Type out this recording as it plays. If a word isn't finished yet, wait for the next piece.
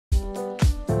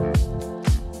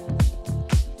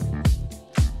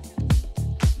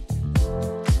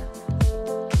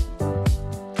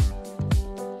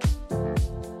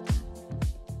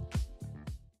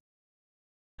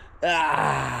Good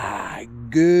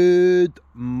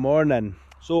morning.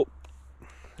 So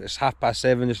it's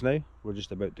 7:30 just now. We're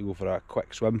just about to go for a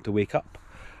quick swim to wake up.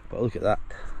 But look at that.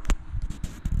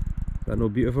 Is that no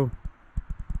beautiful?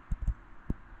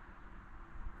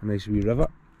 A nice wee river.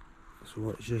 So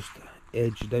let's just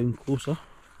edge down closer.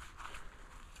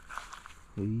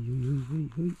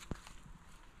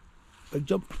 Big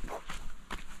jump.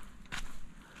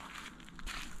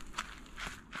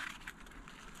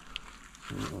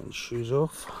 And shoes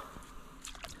off.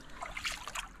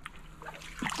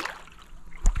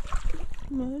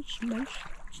 It's nice.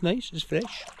 It's nice. It's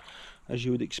fresh, as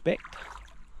you would expect.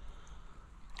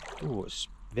 Oh, it's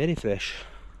very fresh.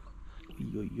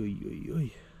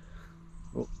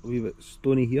 Oh, a wee bit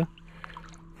stony here.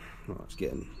 Oh, it's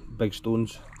getting big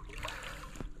stones.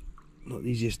 Not the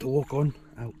easiest to walk on.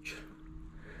 Ouch.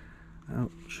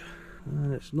 Ouch.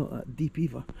 And it's not that deep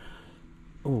either.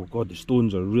 Oh god, the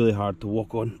stones are really hard to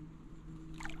walk on.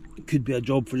 It could be a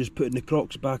job for just putting the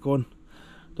Crocs back on.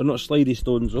 They're not slidey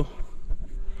stones though.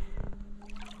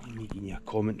 I'm needing your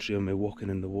commentary on me walking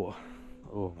in the water.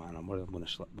 Oh man, I'm worried I'm going to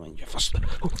slip behind you first.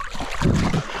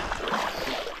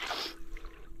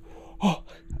 Oh,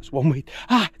 that's one way.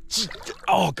 Ah!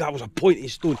 Oh god, that was a pointy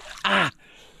stone. Ah!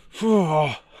 Oh,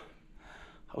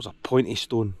 that was a pointy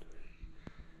stone.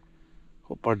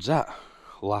 What bird's that?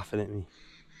 Laughing at me.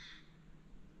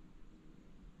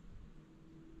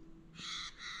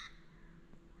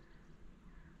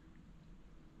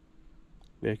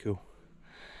 Very cool.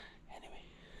 Anyway.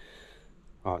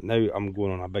 Oh, now I'm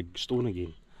going on a big stone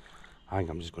again. I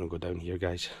think I'm just going to go down here,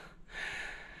 guys.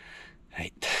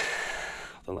 Right.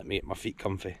 Don't let me get my feet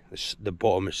comfy. The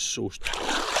bottom is so...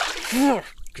 Right,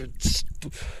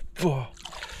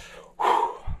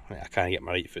 I can't get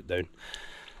my right foot down.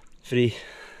 3,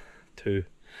 2,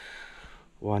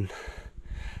 1.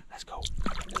 Let's go.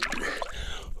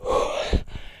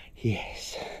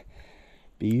 Yes.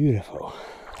 Beautiful.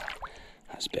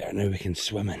 That's better, now we can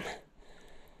swim in.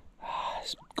 Ah,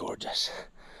 it's gorgeous.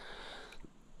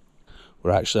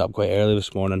 We're actually up quite early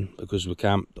this morning because we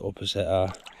camped opposite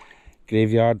a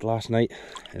graveyard last night,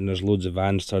 and there's loads of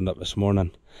vans turned up this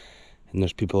morning, and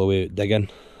there's people away out digging,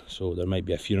 so there might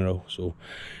be a funeral. So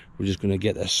we're just going to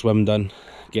get this swim done,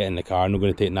 get in the car, and we're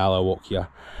going to take Nala a walk here,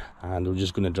 and we're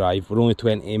just going to drive. We're only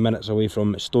 20 minutes away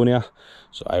from Estonia,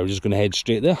 so we're just going to head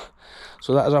straight there.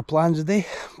 So that is our plans today,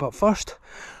 but first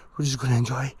we're just going to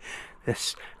enjoy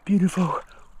this beautiful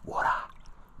water.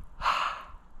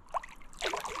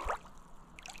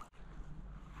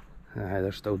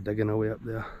 They're still digging away up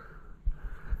there.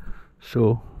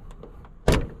 So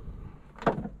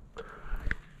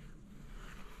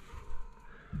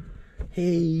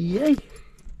hey,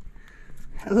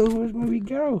 hello, where's my wee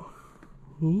girl?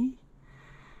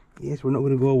 Yes, we're not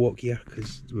going to go a walk here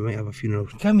because we might have a funeral.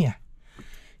 Come here.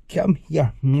 Come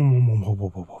here.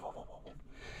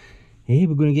 Hey,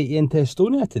 we're going to get you into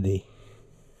Estonia today.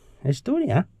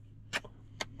 Estonia?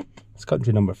 It's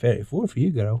country number 34 for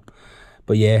you, girl.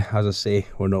 But yeah, as I say,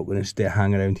 we're not going to stay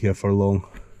hanging around here for long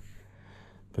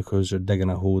because they're digging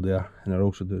a hole there, and they're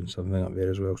also doing something up there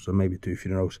as well, so there might be 2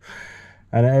 funerals.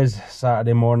 And it is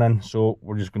Saturday morning, so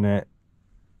we're just going to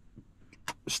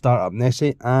start up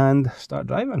Nessie and start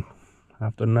driving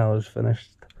after Nella's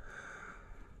finished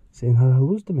saying her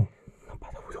hellos to me.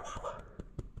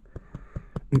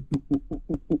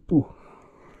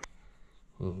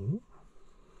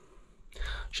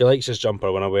 She likes this jumper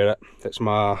when I wear it. It's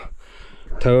my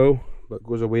towel, but it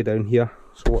goes away down here.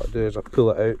 So what I do is I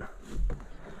pull it out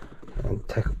and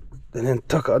then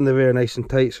tuck it under there nice and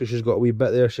tight, so she's got a wee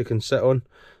bit there she can sit on.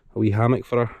 A wee hammock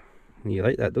for her. And you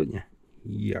like that, don't you?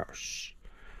 Yes.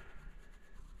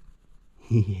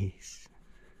 Yes.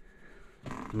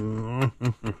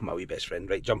 My wee best friend.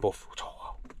 Right, jump off.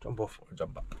 Jump off or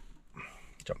jump up.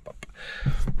 Jump up.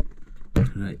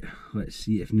 Right, let's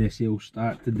see if Nessie will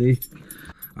start today.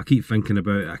 I keep thinking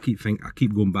about it. I keep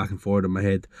going back and forward in my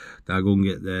head. Do I go and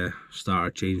get the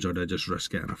starter changed, or do I just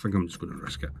risk it? And I think I'm just going to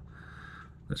risk it.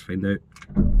 Let's find out.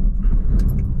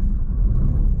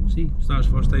 See, starts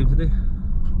first time today.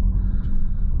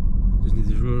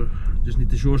 Just need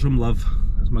to show her some love.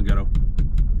 That's my girl.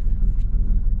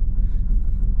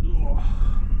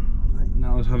 Right,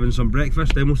 now let's having some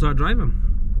breakfast, then we'll start driving.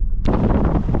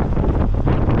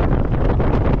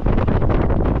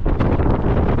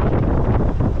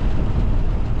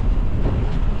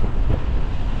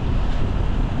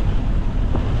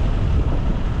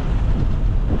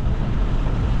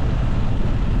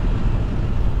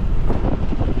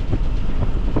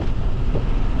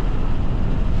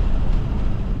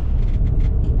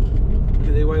 Look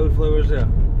at the wildflowers there.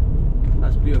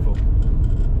 That's beautiful.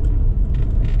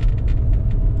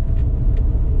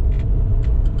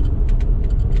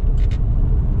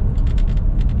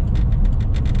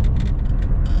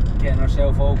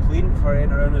 for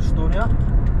entering Estonia,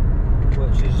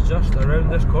 which is just around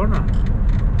this corner.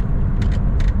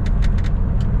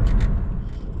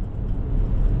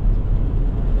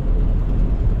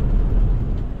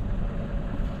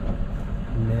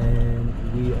 And then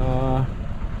we are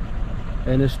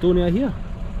in Estonia here.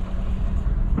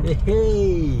 Hey,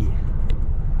 hey!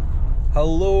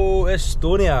 Hello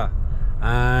Estonia!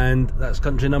 And that's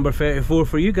country number 34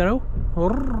 for you, girl.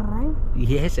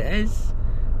 Yes, it is.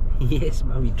 Yes,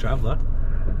 my wee traveller.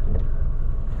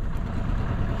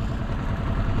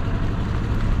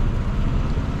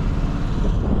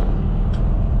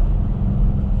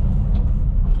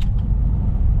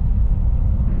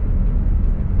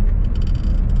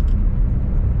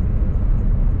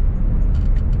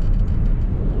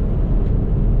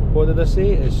 What did I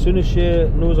say? As soon as she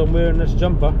knows I'm wearing this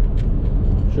jumper,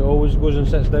 she always goes and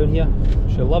sits down here.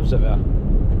 She loves it there.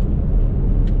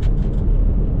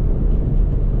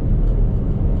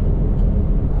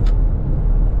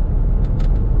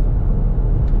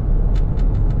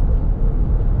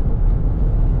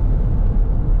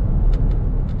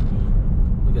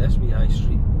 Look at this wee high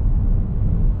street.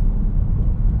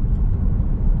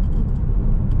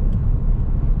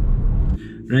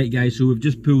 Right guys, so we've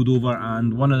just pulled over,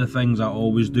 and one of the things I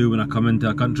always do when I come into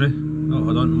a country, oh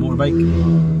hold on, motorbike,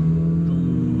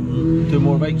 two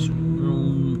motorbikes,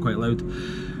 quite loud.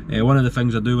 One of the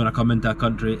things I do when I come into a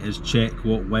country is check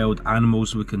what wild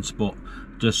animals we can spot,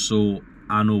 just so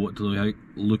I know what to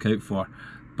look out for.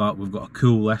 But we've got a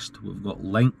cool list. We've got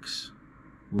lynx,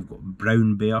 we've got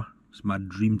brown bear. It's my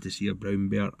dream to see a brown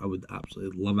bear. I would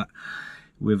absolutely love it.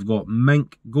 We've got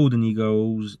mink, golden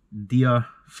eagles, deer,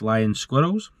 flying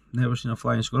squirrels. Never seen a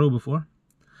flying squirrel before.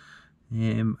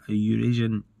 A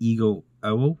Eurasian eagle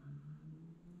owl,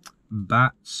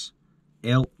 bats,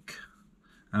 elk,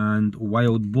 and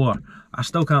wild boar. I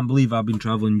still can't believe I've been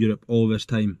travelling Europe all this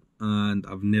time and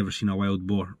I've never seen a wild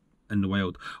boar in the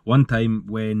wild. One time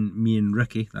when me and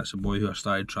Ricky, that's a boy who I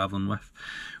started travelling with,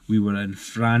 we were in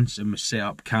France and we set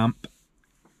up camp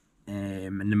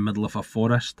in the middle of a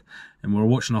forest, and we were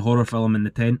watching a horror film in the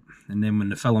tent, and then when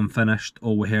the film finished,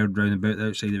 all we heard round about the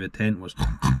outside of the tent was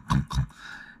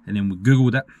and then we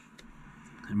googled it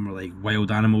and we're like, wild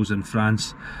animals in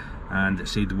France, and it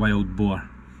said wild boar,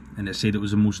 and it said it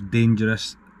was the most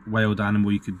dangerous wild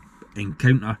animal you could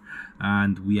encounter,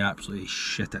 and we absolutely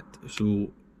shit it.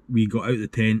 So we got out the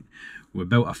tent, we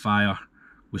built a fire,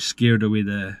 we scared away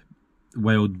the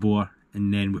wild boar,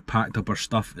 and then we packed up our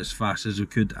stuff as fast as we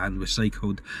could, and we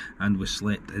cycled and we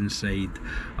slept inside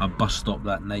a bus stop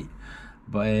that night.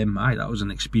 But aye, that was an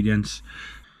experience.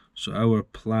 So our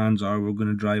plans are we're going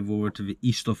to drive over to the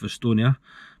east of Estonia,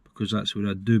 because that's where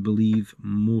I do believe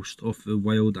most of the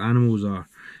wild animals are.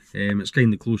 It's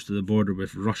kind of close to the border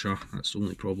with Russia, that's the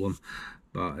only problem,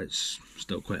 but it's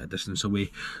still quite a distance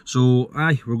away. So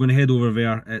aye, we're going to head over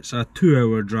there. It's a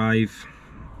 2-hour drive.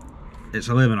 It's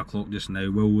 11 o'clock just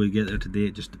now. Will we get there today?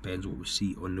 It just depends what we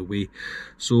see on the way.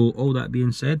 So all that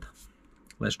being said,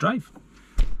 let's drive.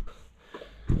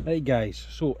 Right guys,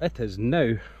 so it is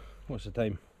now, what's the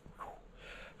time?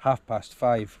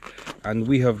 5:30, and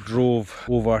we have drove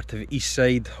over to the east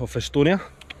side of Estonia.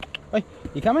 Hey,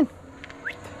 you coming?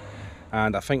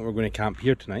 And I think we're going to camp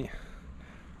here tonight.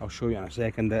 I'll show you in a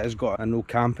second. It has got a no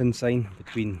camping sign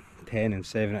between 10 and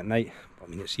 7 at night. I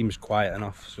mean, it seems quiet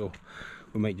enough, so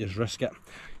we might just risk it.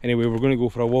 Anyway, we're going to go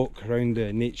for a walk around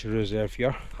the nature reserve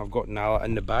here. I've got Nala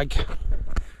in the bag,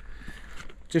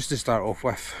 just to start off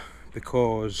with,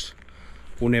 because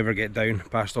we'll never get down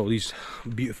past all these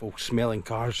beautiful smelling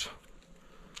cars.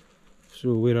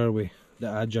 So where are we? The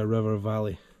Ahja River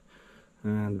Valley,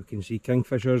 and we can see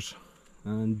kingfishers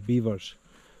and beavers,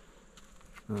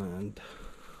 and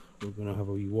we're going to have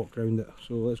a wee walk around it.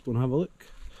 So let's go and have a look.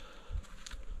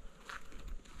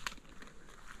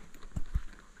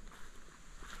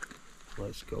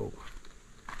 Let's go.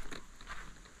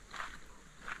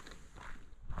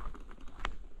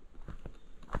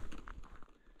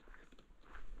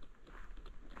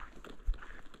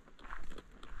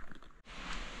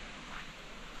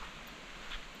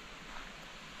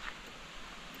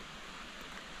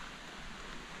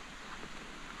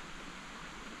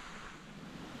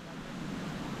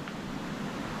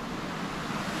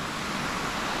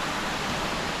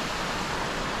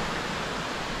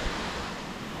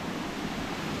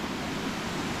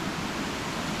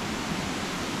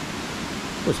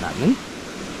 What's happening?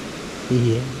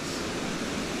 Yes.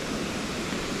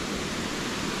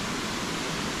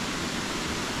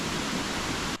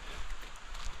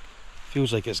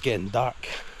 Feels like it's getting dark.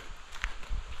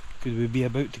 Could we be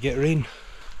about to get rain?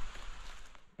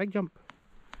 Big jump.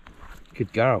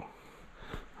 Good girl.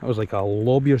 That was like a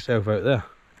lob yourself out there.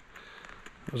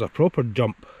 It was a proper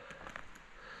jump.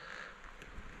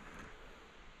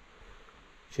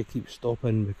 She keeps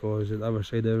stopping because at the other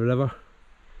side of the river,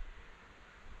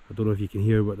 I don't know if you can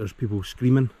hear, but there's people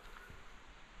screaming.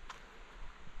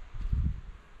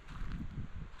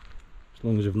 As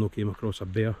long as you've not came across a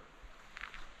bear.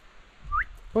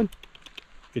 Come on.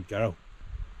 Good girl.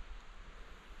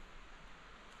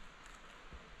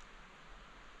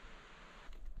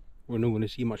 We're not going to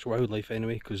see much wildlife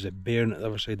anyway, because the bear on the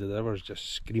other side of the river is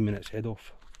just screaming its head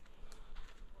off.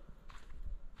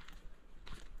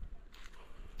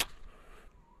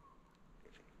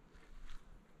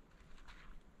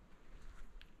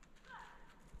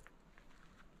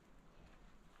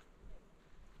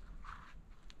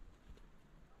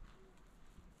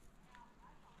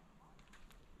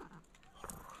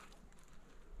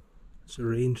 It's the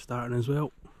rain starting as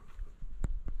well.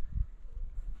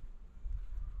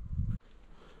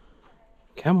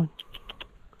 Come on.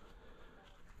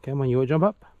 Come on, you want to jump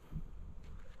up?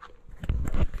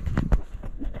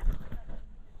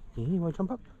 Yeah, you want to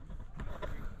jump up?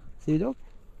 See the dog?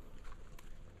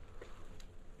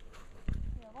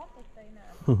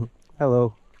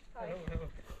 Hello. Hi.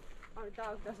 Our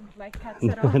dog doesn't like cats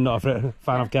at all. Not a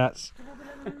fan of cats.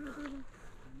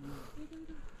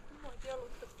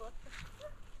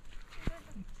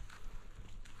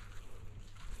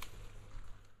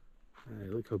 Hey,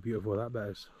 look how beautiful that bit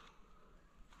is.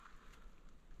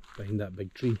 Behind that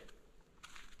big tree.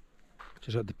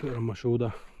 Just had to put her on my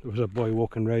shoulder. There was a boy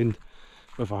walking round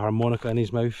with a harmonica in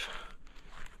his mouth.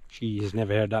 She has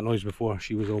never heard that noise before.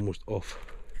 She was almost off.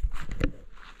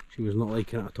 She was not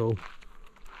liking it at all.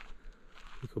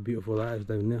 Look how beautiful that is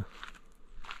down there.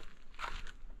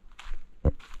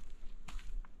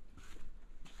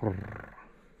 Oh, my girl.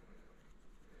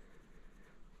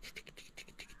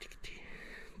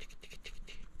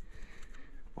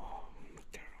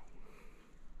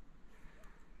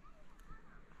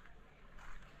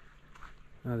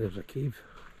 Ah, there's a cave.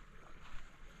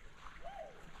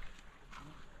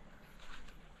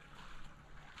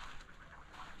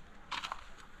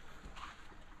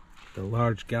 The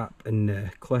large gap in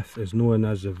the cliff is known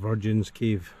as the Virgin's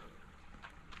Cave.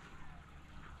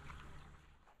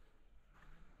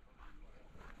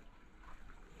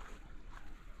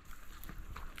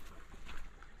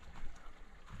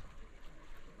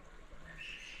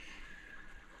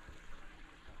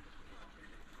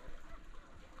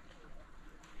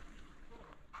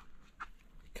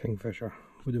 Kingfisher.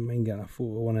 Wouldn't mind getting a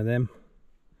photo of one of them.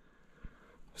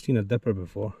 I've seen a dipper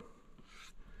before.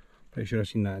 Pretty sure I've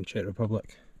seen that in Czech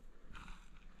Republic.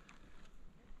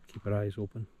 Keep our eyes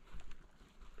open.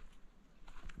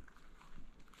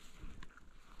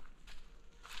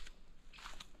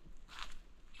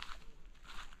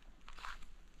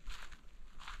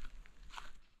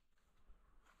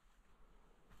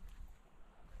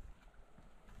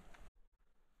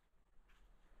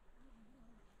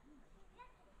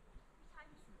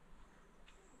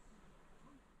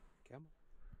 Come on.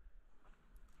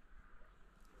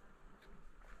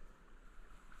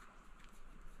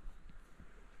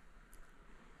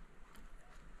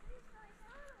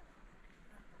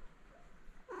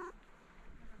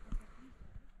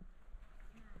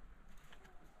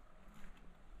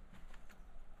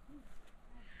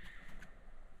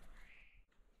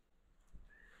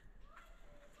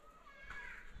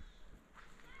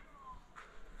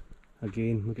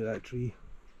 Again, look at that tree.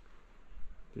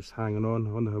 Just hanging on. I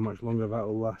wonder how much longer that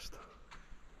will last.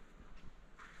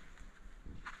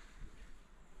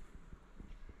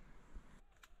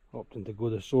 Opting to go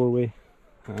the shore way,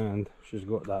 and she's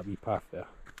got that wee path there.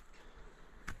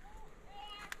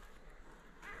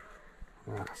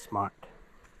 Ah, smart.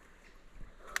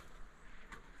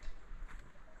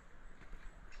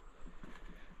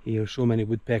 You hear so many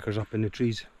woodpeckers up in the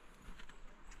trees.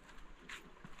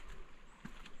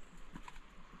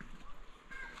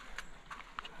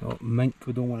 Oh, mink,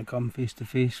 we don't want to come face to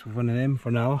face with one of them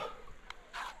for now.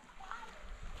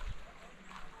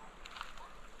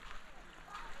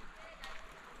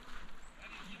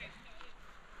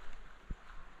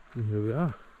 And here we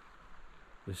are,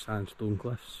 the sandstone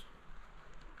cliffs.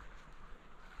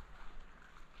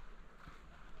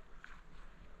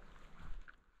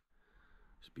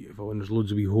 It's beautiful, and there's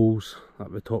loads of wee holes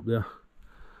at the top there.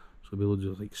 So there'll be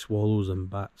loads of like swallows and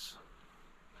bats.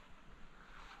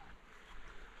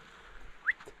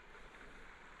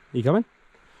 You coming?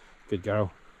 Good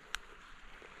girl.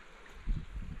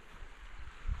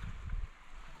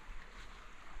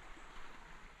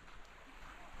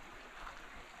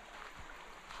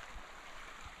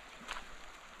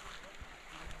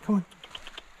 Come on.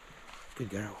 Good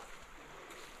girl.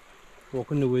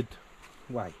 Walk in the wood.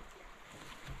 Why?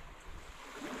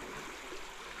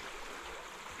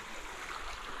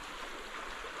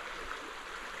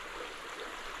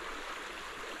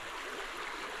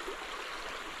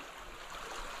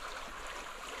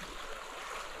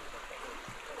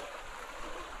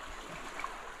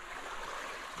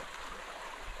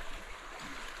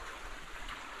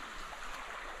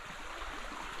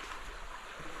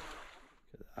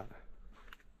 Look at that.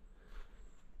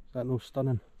 Is that no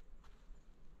stunning?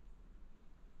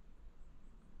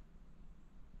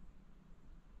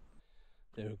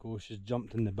 There we go, she's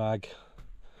jumped in the bag.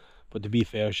 But to be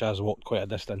fair, she has walked quite a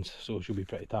distance, so she'll be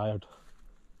pretty tired.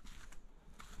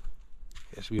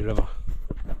 Yes, wee river.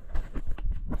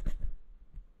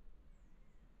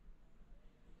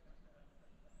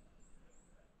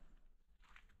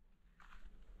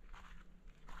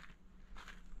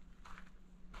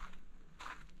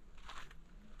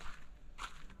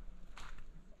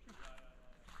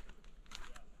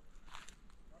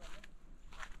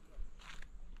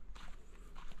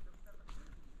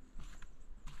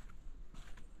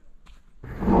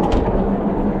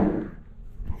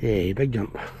 Hey, big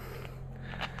jump.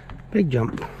 Big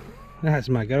jump. That's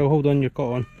my girl. Hold on, you're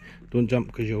caught on. Don't jump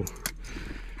because you'll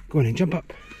go on and jump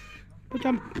up. Go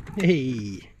jump.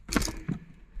 Hey. Let's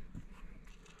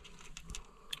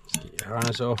get your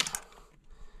harness off.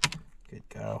 Good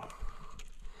girl.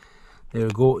 There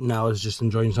we go. Now I was just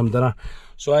enjoying some dinner.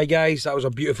 So hi guys, that was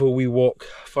a beautiful wee walk.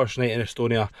 First night in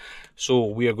Estonia. So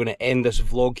we are going to end this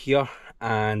vlog here,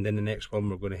 and in the next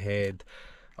one we're going to head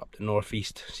up the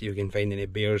northeast, see if we can find any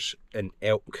bears and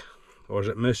elk, or is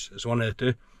it moose? It's one of the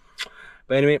two.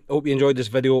 But anyway, hope you enjoyed this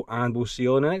video, and we'll see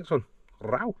you on the next one.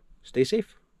 Row. Stay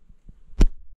safe.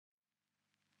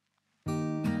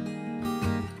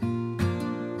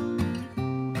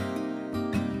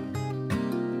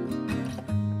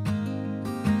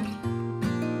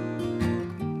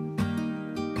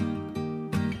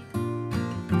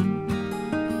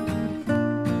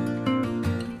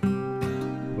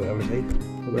 Whatever side.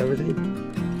 Whatever side.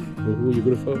 Oh, you're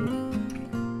gonna fall.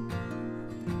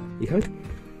 You coming?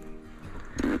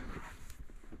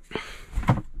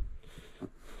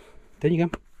 Down you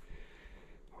come.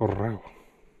 Oh,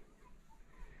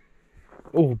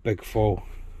 oh, big fall.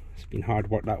 It's been hard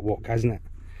work, that walk, hasn't it?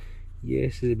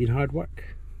 Yes, has it been hard work?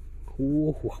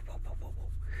 Whoa, whoa, whoa, whoa,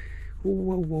 whoa,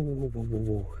 whoa, whoa, whoa, whoa,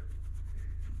 whoa,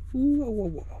 whoa, whoa, whoa, whoa, whoa,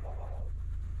 whoa, whoa.